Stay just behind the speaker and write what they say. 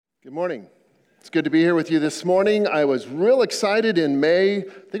Good morning. It's good to be here with you this morning. I was real excited in May, I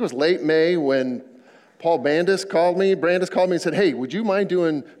think it was late May, when Paul Brandis called me and said, hey, would you mind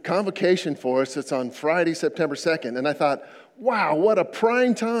doing convocation for us? It's on Friday, September 2nd. And I thought, wow, what a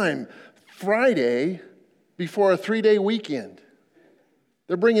prime time. Friday before a 3-day weekend.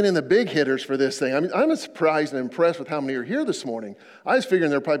 They're bringing in the big hitters for this thing. I'm surprised and impressed with how many are here this morning. I was figuring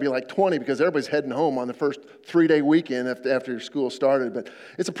there'd probably be like 20 because everybody's heading home on the first 3-day weekend after school started. But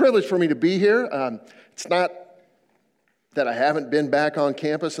it's a privilege for me to be here. It's not that I haven't been back on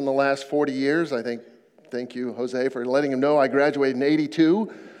campus in the last 40 years. Thank you, Jose, for letting him know I graduated in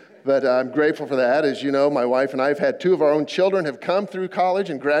 82. But I'm grateful for that. As you know, my wife and I have had 2 of our own children have come through college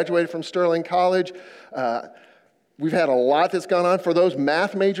and graduated from Sterling College. We've had a lot that's gone on. For those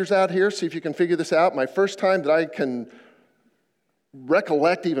math majors out here, see if you can figure this out. My first time that I can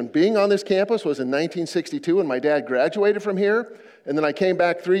recollect even being on this campus was in 1962 when my dad graduated from here. And then I came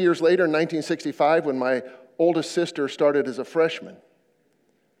back 3 years later in 1965 when my oldest sister started as a freshman.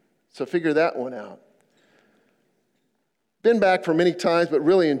 So figure that one out. Been back for many times, but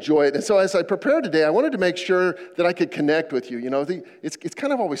really enjoy it. And so as I prepared today, I wanted to make sure that I could connect with you. You know, it's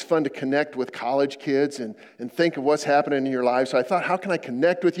kind of always fun to connect with college kids and think of what's happening in your life. So I thought, how can I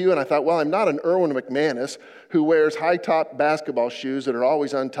connect with you? And I thought, well, I'm not an Erwin McManus who wears high-top basketball shoes that are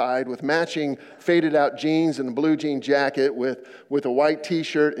always untied with matching faded-out jeans and a blue jean jacket with a white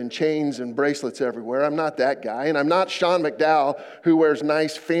T-shirt and chains and bracelets everywhere. I'm not that guy. And I'm not Sean McDowell who wears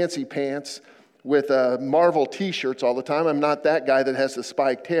nice, fancy pants with Marvel T-shirts all the time. I'm not that guy that has the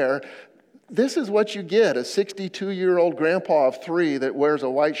spiked hair. This is what you get, a 62-year-old grandpa of 3 that wears a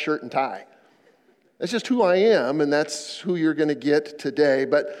white shirt and tie. That's just who I am, and that's who you're going to get today.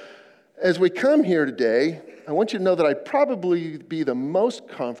 But as we come here today, I want you to know that I'd probably be the most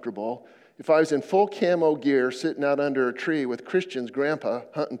comfortable if I was in full camo gear sitting out under a tree with Christian's grandpa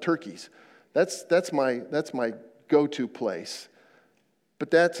hunting turkeys. That's my go-to place. But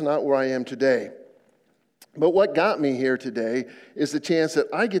that's not where I am today. But what got me here today is the chance that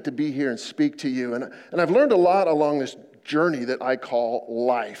I get to be here and speak to you. And I've learned a lot along this journey that I call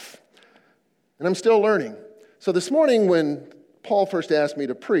life. And I'm still learning. So this morning when Paul first asked me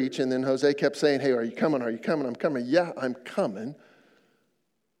to preach, and then Jose kept saying, hey, are you coming? Are you coming? I'm coming. Yeah, I'm coming.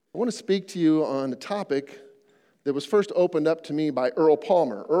 I want to speak to you on a topic that was first opened up to me by Earl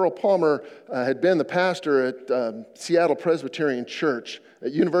Palmer. Earl Palmer had been the pastor at Seattle Presbyterian Church,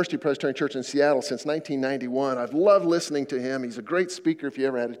 at University Presbyterian Church in Seattle since 1991. I've loved listening to him. He's a great speaker if you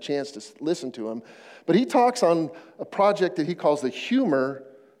ever had a chance to listen to him. But he talks on a project that he calls the humor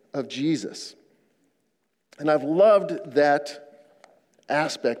of Jesus. And I've loved that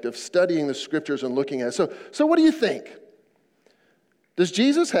aspect of studying the scriptures and looking at it. So what do you think? Does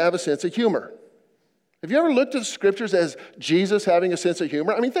Jesus have a sense of humor? Have you ever looked at the scriptures as Jesus having a sense of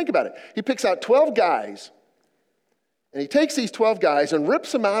humor? I mean, think about it. He picks out 12 guys, and he takes these 12 guys and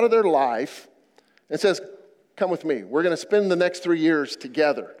rips them out of their life and says, come with me. We're going to spend the next 3 years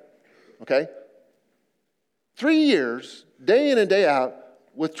together, okay? 3 years, day in and day out,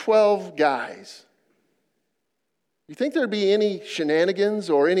 with 12 guys. You think there'd be any shenanigans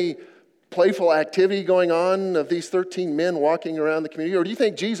or any playful activity going on of these 13 men walking around the community? Or do you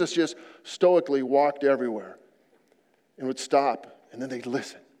think Jesus just stoically walked everywhere and would stop and then they'd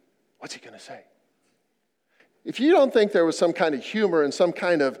listen? What's he going to say? If you don't think there was some kind of humor and some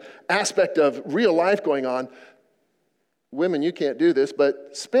kind of aspect of real life going on, women, you can't do this,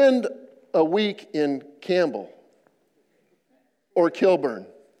 but spend a week in Campbell or Kilburn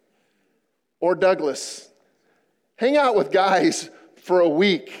or Douglas. Hang out with guys for a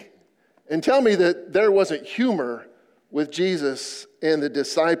week and tell me that there wasn't humor with Jesus and the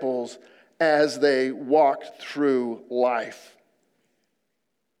disciples as they walked through life.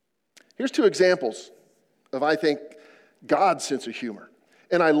 Here's 2 examples of, I think, God's sense of humor.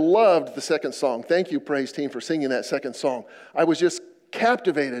 And I loved the second song. Thank you, praise team, for singing that second song. I was just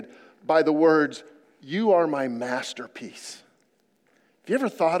captivated by the words, you are my masterpiece. Have you ever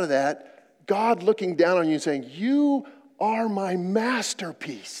thought of that? God looking down on you and saying, you are my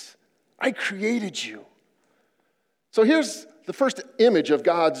masterpiece. I created you. So here's the first image of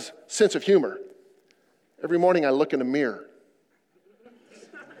God's sense of humor. Every morning I look in a mirror.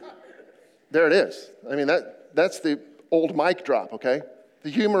 There it is. I mean, that's the old mic drop, okay? The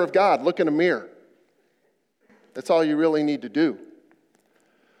humor of God, look in a mirror. That's all you really need to do.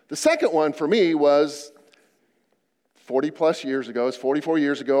 The second one for me was 40 plus years ago. It's 44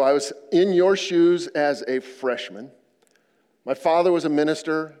 years ago. I was in your shoes as a freshman. My father was a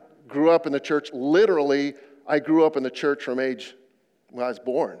minister. Grew up in the church. Literally, I grew up in the church from I was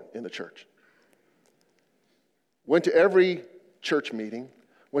born in the church. Went to every church meeting,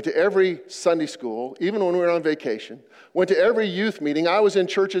 went to every Sunday school, even when we were on vacation, went to every youth meeting. I was in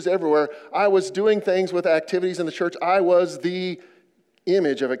churches everywhere. I was doing things with activities in the church. I was the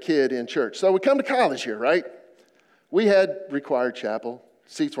image of a kid in church. So we come to college here, right? We had required chapel.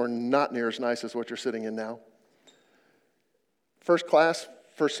 Seats were not near as nice as what you're sitting in now. First class,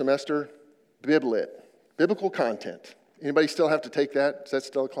 first semester, Biblit, biblical content. Anybody still have to take that? Is that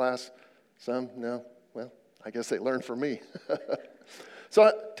still a class? Some? No? Well, I guess they learned from me. So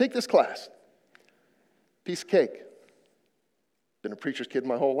I take this class. Piece of cake. Been a preacher's kid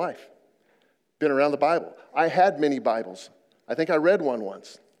my whole life. Been around the Bible. I had many Bibles. I think I read one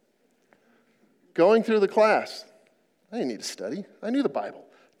once. Going through the class, I didn't need to study. I knew the Bible.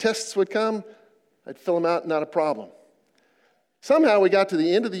 Tests would come, I'd fill them out, not a problem. Somehow we got to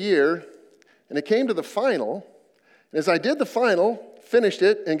the end of the year, and it came to the final. And as I did the final, finished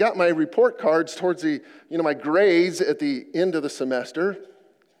it, and got my report cards towards the, my grades at the end of the semester,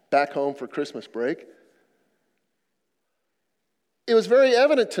 back home for Christmas break, it was very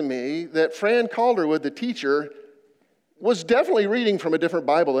evident to me that Fran Calderwood, the teacher, was definitely reading from a different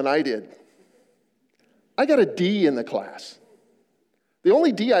Bible than I did. I got a D in the class. The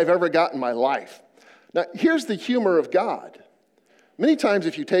only D I've ever got in my life. Now, here's the humor of God. Many times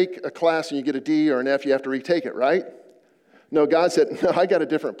if you take a class and you get a D or an F, you have to retake it, right? No, God said, no, I got a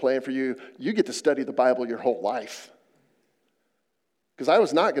different plan for you. You get to study the Bible your whole life. Because I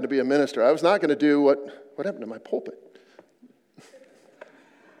was not going to be a minister. I was not going to do what happened to my pulpit?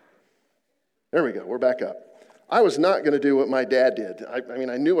 There we go, we're back up. I was not going to do what my dad did.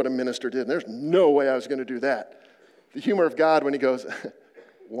 I knew what a minister did, and there's no way I was going to do that. The humor of God when he goes,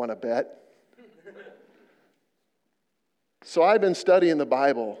 want to bet? So I've been studying the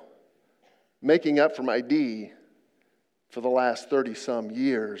Bible, making up for my D for the last 30-some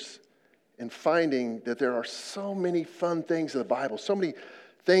years, and finding that there are so many fun things in the Bible, so many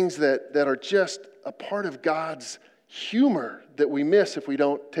things that are just a part of God's humor that we miss if we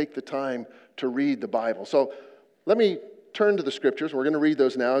don't take the time to read the Bible. So let me turn to the scriptures. We're going to read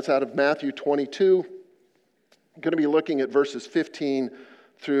those now. It's out of Matthew 22. I'm going to be looking at verses 15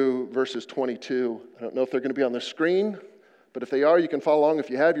 through verses 22. I don't know if they're going to be on the screen, but if they are, you can follow along. If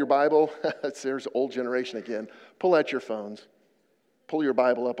you have your Bible, there's old generation again. Pull out your phones. Pull your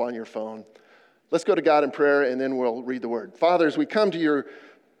Bible up on your phone. Let's go to God in prayer, and then we'll read the Word. Father, as we come to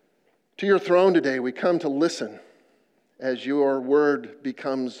your throne today, we come to listen as your Word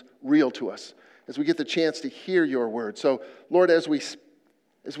becomes real to us, as we get the chance to hear your Word. So, Lord, as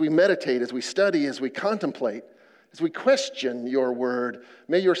we meditate, as we study, as we contemplate, as we question your Word,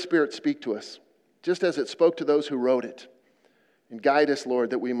 may your Spirit speak to us, just as it spoke to those who wrote it. And guide us, Lord,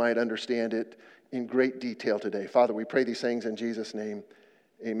 that we might understand it in great detail today. Father, we pray these things in Jesus' name.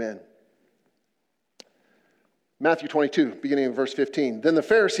 Amen. Matthew 22, beginning in verse 15. Then the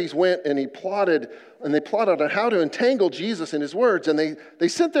Pharisees went and they plotted on how to entangle Jesus in his words. And they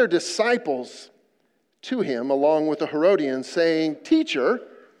sent their disciples to him along with the Herodians, saying, Teacher,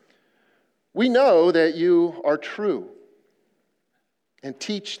 we know that you are true and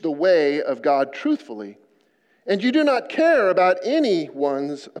teach the way of God truthfully, and you do not care about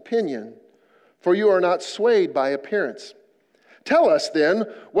anyone's opinion, for you are not swayed by appearance. Tell us then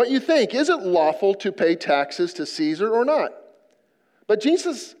what you think. Is it lawful to pay taxes to Caesar or not? But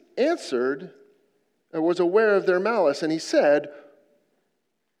Jesus answered and was aware of their malice, and he said,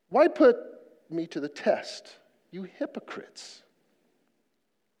 Why put me to the test, you hypocrites?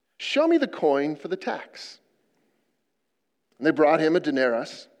 Show me the coin for the tax. And they brought him a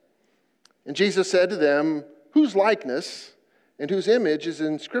denarius. And Jesus said to them, Whose likeness and whose image is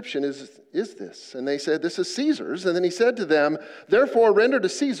inscription is this? And they said, This is Caesar's. And then he said to them, Therefore render to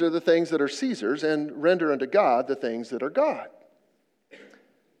Caesar the things that are Caesar's, and render unto God the things that are God.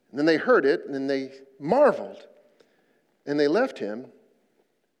 And then they heard it, and they marveled. And they left him, and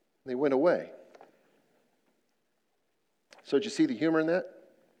they went away. So did you see the humor in that?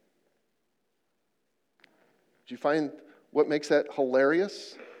 Did you find what makes that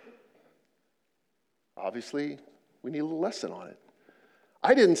hilarious? Obviously, we need a little lesson on it.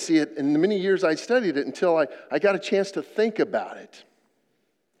 I didn't see it in the many years I studied it until I got a chance to think about it.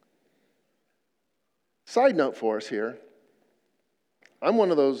 Side note for us here. I'm one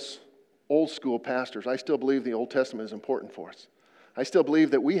of those old school pastors. I still believe the Old Testament is important for us. I still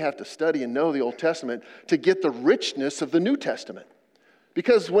believe that we have to study and know the Old Testament to get the richness of the New Testament.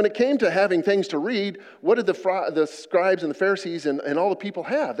 Because when it came to having things to read, what did the scribes and the Pharisees and all the people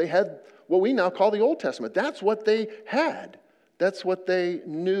have? They had what we now call the Old Testament. That's what they had. That's what they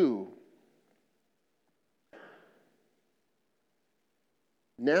knew.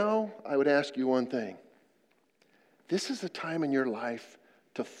 Now, I would ask you one thing. This is a time in your life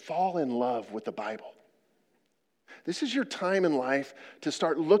to fall in love with the Bible. This is your time in life to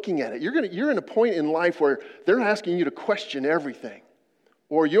start looking at it. You're in a point in life where they're asking you to question everything,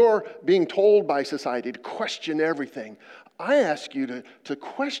 or you're being told by society to question everything. I ask you to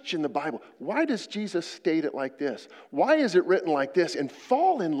question the Bible. Why does Jesus state it like this? Why is it written like this? And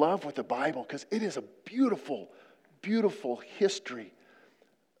fall in love with the Bible, because it is a beautiful, beautiful history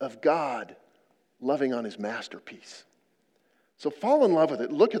of God loving on his masterpiece. So fall in love with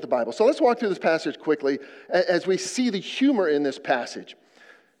it. Look at the Bible. So let's walk through this passage quickly as we see the humor in this passage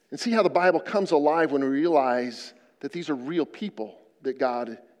and see how the Bible comes alive when we realize that these are real people that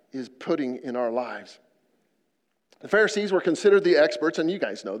God is putting in our lives. The Pharisees were considered the experts, and you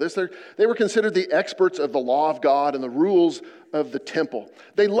guys know this. They were considered the experts of the law of God and the rules of the temple.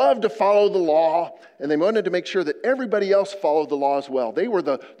 They loved to follow the law, and they wanted to make sure that everybody else followed the law as well. They were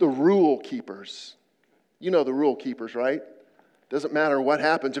the rule keepers. You know the rule keepers, right? Doesn't matter what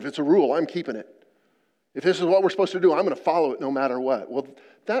happens. If it's a rule, I'm keeping it. If this is what we're supposed to do, I'm going to follow it no matter what. Well,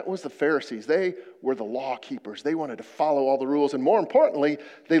 that was the Pharisees. They were the law keepers. They wanted to follow all the rules. And more importantly,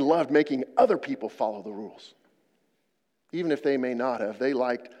 they loved making other people follow the rules. Even if they may not have, they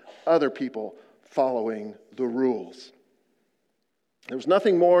liked other people following the rules. There was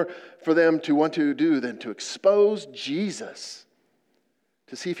nothing more for them to want to do than to expose Jesus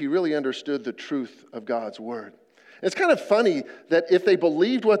to see if he really understood the truth of God's word. It's kind of funny that if they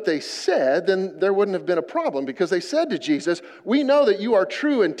believed what they said, then there wouldn't have been a problem, because they said to Jesus, "We know that you are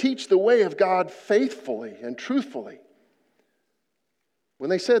true and teach the way of God faithfully and truthfully."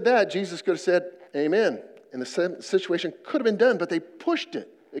 When they said that, Jesus could have said, "Amen." And the situation could have been done, but they pushed it.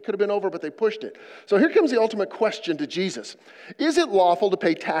 It could have been over, but they pushed it. So here comes the ultimate question to Jesus. Is it lawful to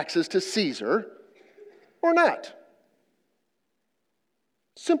pay taxes to Caesar or not?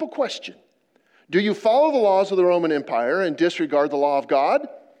 Simple question. Do you follow the laws of the Roman Empire and disregard the law of God?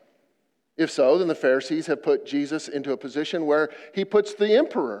 If so, then the Pharisees have put Jesus into a position where he puts the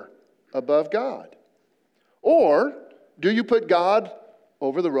emperor above God. Or do you put God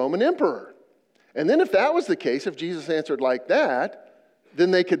over the Roman emperor? And then if that was the case, if Jesus answered like that,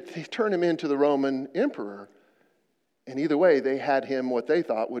 then they could turn him into the Roman emperor. And either way, they had him what they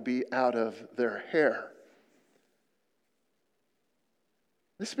thought would be out of their hair.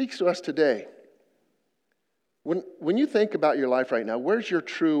 This speaks to us today. When you think about your life right now, where's your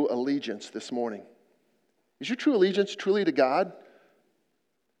true allegiance this morning? Is your true allegiance truly to God?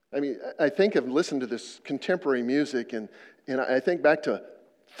 I mean, I think I've listened to this contemporary music, and I think back to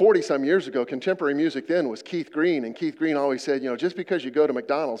 40-some years ago, contemporary music then was Keith Green, and Keith Green always said, just because you go to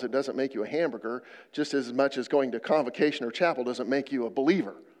McDonald's, it doesn't make you a hamburger, just as much as going to convocation or chapel doesn't make you a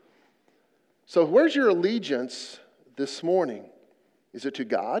believer. So where's your allegiance this morning? Is it to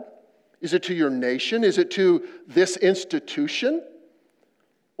God? Is it to your nation? Is it to this institution?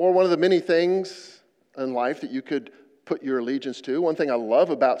 Or one of the many things in life that you could put your allegiance to? One thing I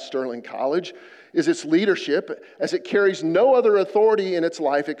love about Sterling College is its leadership, as it carries no other authority in its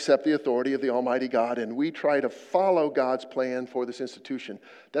life except the authority of the Almighty God, and we try to follow God's plan for this institution.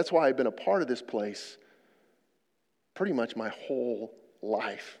 That's why I've been a part of this place pretty much my whole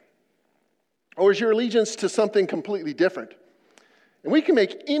life. Or is your allegiance to something completely different? And we can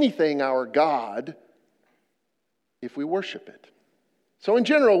make anything our God if we worship it. So in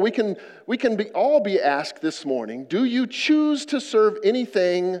general, we can all be asked this morning, do you choose to serve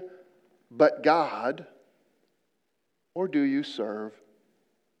anything but God, or do you serve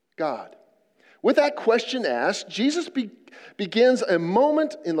God? With that question asked, Jesus begins a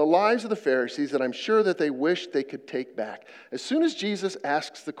moment in the lives of the Pharisees that I'm sure that they wish they could take back. As soon as Jesus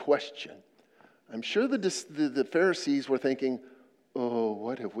asks the question, I'm sure the Pharisees were thinking, oh,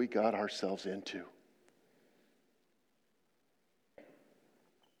 what have we got ourselves into?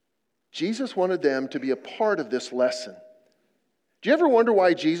 Jesus wanted them to be a part of this lesson. Do you ever wonder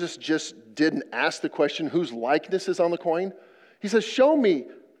why Jesus just didn't ask the question, whose likeness is on the coin? He says, show me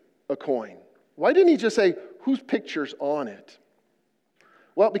a coin. Why didn't he just say, whose picture's on it?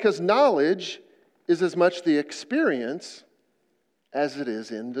 Well, because knowledge is as much the experience as it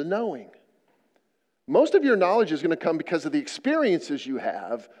is in the knowing. Most of your knowledge is going to come because of the experiences you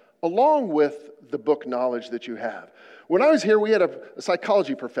have, along with the book knowledge that you have. When I was here, we had a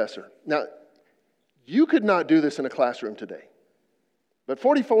psychology professor. Now, you could not do this in a classroom today. But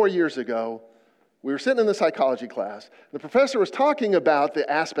 44 years ago, we were sitting in the psychology class. The professor was talking about the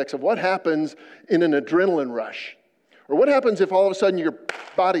aspects of what happens in an adrenaline rush. Or what happens if all of a sudden your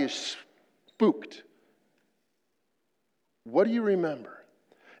body is spooked. What do you remember?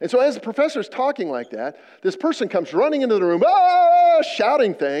 And so as the professor's talking like that, this person comes running into the room,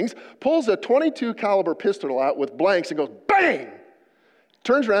 shouting things, pulls a .22 caliber pistol out with blanks and goes, bang!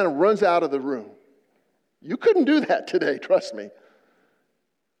 Turns around and runs out of the room. You couldn't do that today, trust me.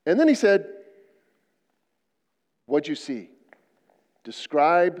 And then he said, what'd you see?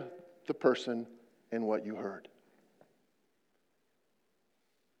 Describe the person and what you heard.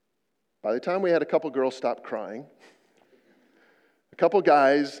 By the time we had a couple girls stop crying, a couple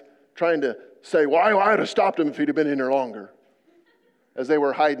guys trying to say, well, I'd have stopped him if he'd have been in there longer, as they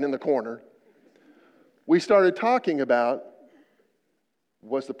were hiding in the corner, we started talking about,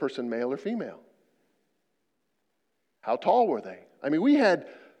 was the person male or female? How tall were they? I mean, we had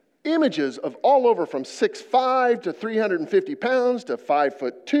images of all over from 6'5" to 350 pounds to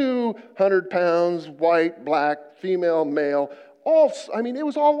 5'2", 100 pounds, white, black, female, male. It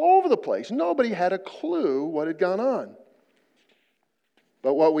was all over the place. Nobody had a clue what had gone on.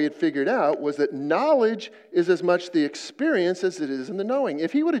 But what we had figured out was that knowledge is as much the experience as it is in the knowing.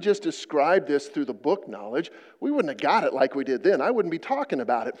 If he would have just described this through the book knowledge, we wouldn't have got it like we did then. I wouldn't be talking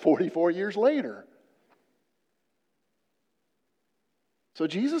about it 44 years later. So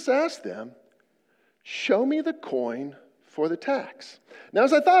Jesus asked them, show me the coin for the tax. Now,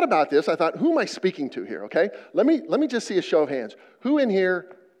 as I thought about this, I thought, who am I speaking to here, okay? Let me just see a show of hands. Who in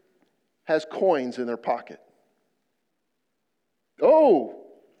here has coins in their pocket? Oh,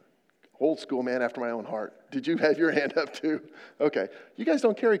 old school man after my own heart. Did you have your hand up too? Okay. You guys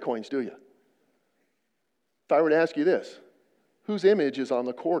don't carry coins, do you? If I were to ask you this, whose image is on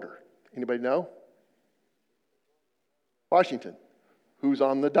the quarter? Anybody know? Washington. Who's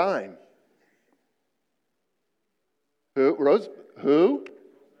on the dime? Who? Rose? Who?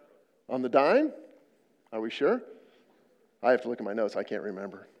 On the dime? Are we sure? I have to look at my notes. I can't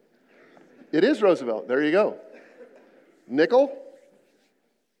remember. It is Roosevelt. There you go. Nickel?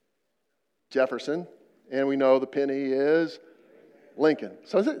 Jefferson. And we know the penny is Lincoln.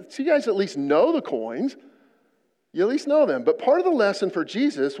 So you guys at least know the coins. You at least know them. But part of the lesson for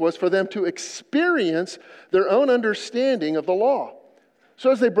Jesus was for them to experience their own understanding of the law. So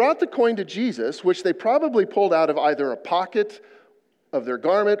as they brought the coin to Jesus, which they probably pulled out of either a pocket of their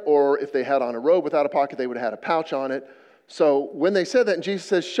garment, or if they had on a robe without a pocket, they would have had a pouch on it. So when they said that, and Jesus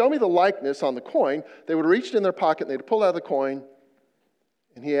says, show me the likeness on the coin, they would have reached in their pocket and they'd pull out the coin,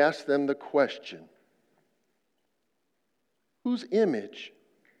 and he asked them the question, whose image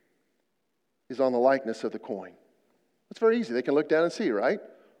is on the likeness of the coin? It's very easy. They can look down and see, right?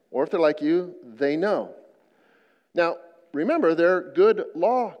 Or if they're like you, they know. Now, remember, they're good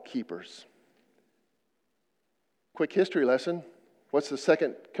law keepers. Quick history lesson. What's the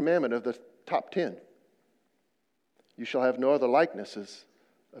second commandment of the top 10? You shall have no other likenesses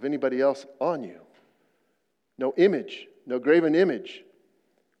of anybody else on you. No image, no graven image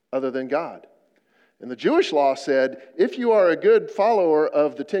other than God. And the Jewish law said, if you are a good follower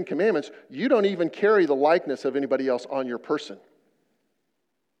of the 10 commandments, you don't even carry the likeness of anybody else on your person.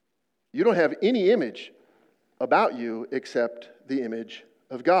 You don't have any image about you except the image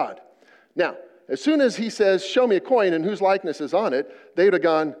of God. Now, as soon as he says, show me a coin and whose likeness is on it, they would have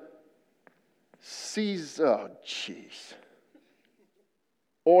gone, Caesar, oh, jeez.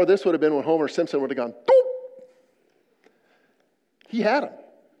 Or this would have been when Homer Simpson would have gone, boom! He had them.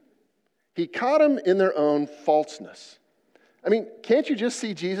 He caught them in their own falseness. I mean, can't you just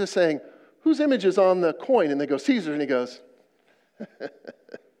see Jesus saying, whose image is on the coin? And they go, Caesar. And he goes,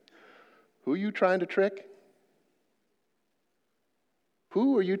 who are you trying to trick?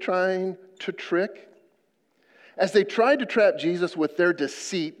 Who are you trying to trick? As they tried to trap Jesus with their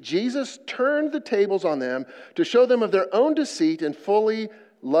deceit, Jesus turned the tables on them to show them of their own deceit and fully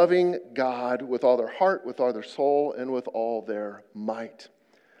loving God with all their heart, with all their soul, and with all their might.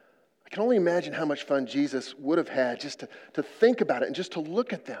 I can only imagine how much fun Jesus would have had just to think about it and just to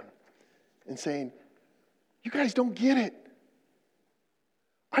look at them and saying, you guys don't get it.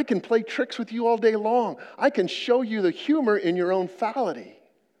 I can play tricks with you all day long. I can show you the humor in your own fallibility.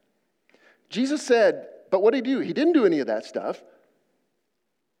 Jesus said, but what did he do? He didn't do any of that stuff.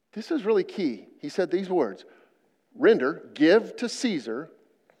 This is really key. He said these words, render, give to Caesar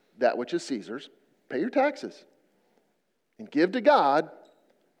that which is Caesar's, pay your taxes, and give to God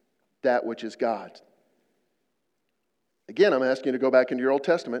that which is God's. Again, I'm asking you to go back into your Old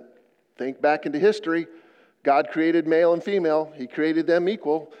Testament, think back into history. God created male and female. He created them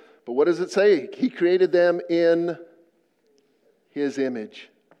equal. But what does it say? He created them in His image.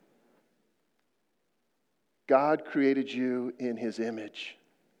 God created you in His image,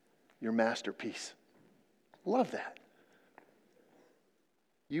 your masterpiece. Love that.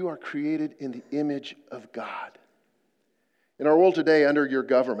 You are created in the image of God. In our world today, under your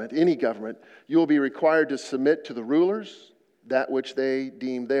government, any government, you will be required to submit to the rulers that which they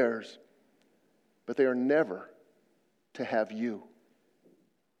deem theirs. But they are never to have you.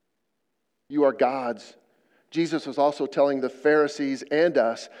 You are God's. Jesus was also telling the Pharisees and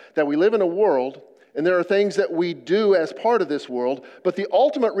us that we live in a world, and there are things that we do as part of this world, but the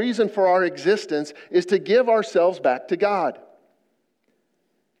ultimate reason for our existence is to give ourselves back to God.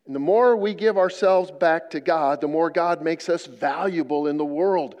 And the more we give ourselves back to God, the more God makes us valuable in the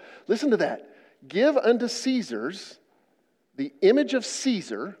world. Listen to that. Give unto Caesar's the image of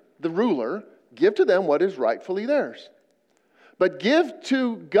Caesar, the ruler, give to them what is rightfully theirs. But give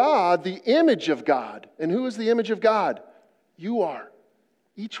to God the image of God. And who is the image of God? You are.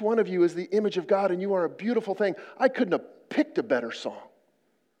 Each one of you is the image of God, and you are a beautiful thing. I couldn't have picked a better song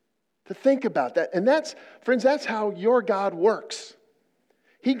to think about that. And that's, friends, that's how your God works.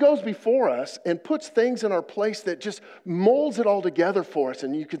 He goes before us and puts things in our place that just molds it all together for us.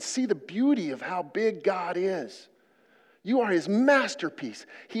 And you can see the beauty of how big God is. You are His masterpiece.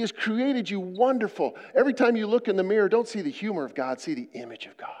 He has created you wonderful. Every time you look in the mirror, don't see the humor of God, see the image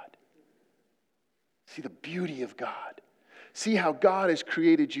of God. See the beauty of God. See how God has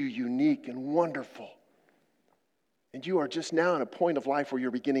created you unique and wonderful. And you are just now in a point of life where you're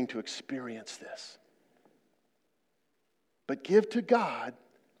beginning to experience this. But give to God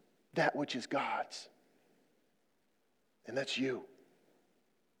that which is God's. And that's you.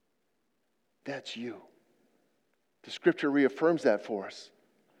 That's you. The Scripture reaffirms that for us.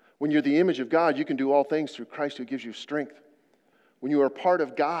 When you're the image of God, you can do all things through Christ who gives you strength. When you are part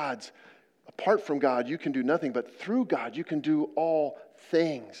of God's, apart from God, you can do nothing, but through God, you can do all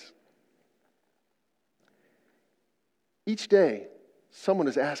things. Each day, someone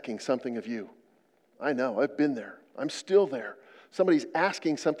is asking something of you. I know, I've been there. I'm still there. Somebody's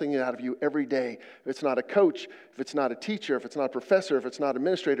asking something out of you every day. If it's not a coach, if it's not a teacher, if it's not a professor, if it's not an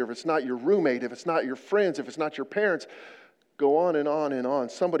administrator, if it's not your roommate, if it's not your friends, if it's not your parents, go on and on and on.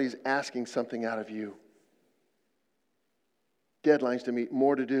 Somebody's asking something out of you. Deadlines to meet,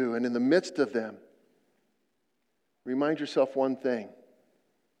 more to do. And in the midst of them, remind yourself one thing.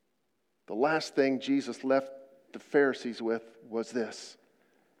 The last thing Jesus left the Pharisees with was this.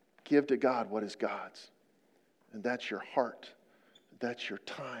 Give to God what is God's. And that's your heart. That's your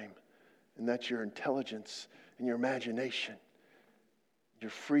time, and that's your intelligence and your imagination,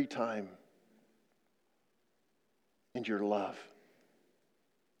 your free time, and your love.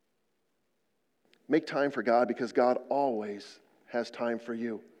 Make time for God because God always has time for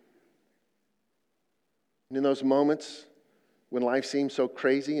you. And in those moments when life seems so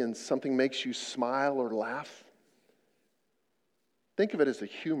crazy and something makes you smile or laugh, think of it as the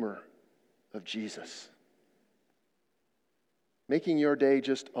humor of Jesus. Making your day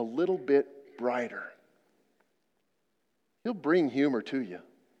just a little bit brighter. He'll bring humor to you.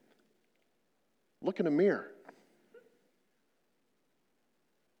 Look in a mirror.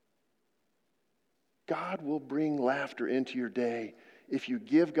 God will bring laughter into your day if you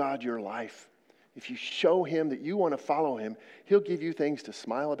give God your life. If you show Him that you want to follow Him, He'll give you things to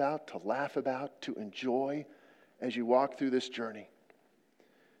smile about, to laugh about, to enjoy as you walk through this journey.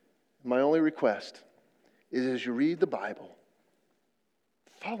 My only request is as you read the Bible,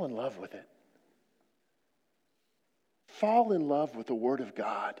 fall in love with it. Fall in love with the Word of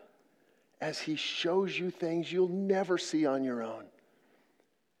God as He shows you things you'll never see on your own.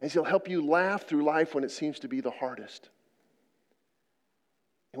 As He'll help you laugh through life when it seems to be the hardest.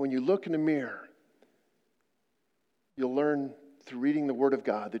 And when you look in the mirror, you'll learn through reading the Word of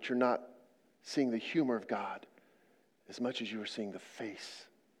God that you're not seeing the humor of God as much as you are seeing the face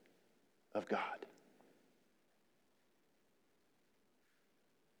of God.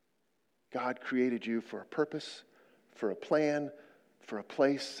 God created you for a purpose, for a plan, for a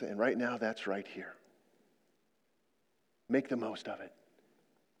place, and right now that's right here. Make the most of it.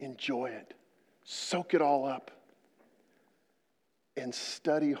 Enjoy it. Soak it all up. And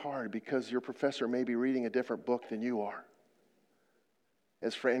study hard because your professor may be reading a different book than you are.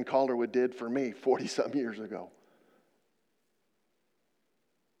 As Fran Calderwood did for me 40-some years ago.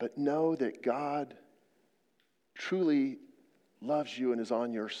 But know that God truly loves you and is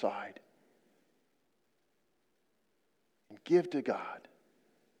on your side. And give to God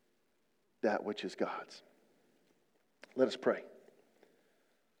that which is God's. Let us pray.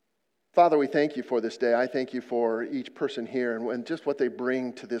 Father, we thank you for this day. I thank you for each person here and just what they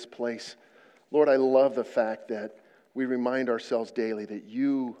bring to this place. Lord, I love the fact that we remind ourselves daily that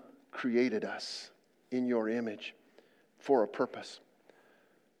you created us in your image for a purpose.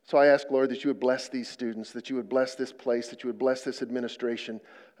 So I ask, Lord, that you would bless these students, that you would bless this place, that you would bless this administration.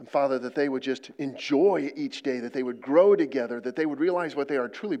 And Father, that they would just enjoy each day, that they would grow together, that they would realize what they are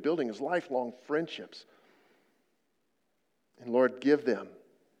truly building is lifelong friendships. And Lord, give them,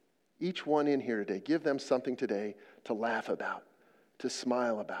 each one in here today, give them something today to laugh about, to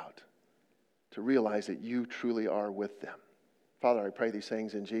smile about, to realize that you truly are with them. Father, I pray these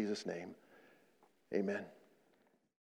things in Jesus' name. Amen.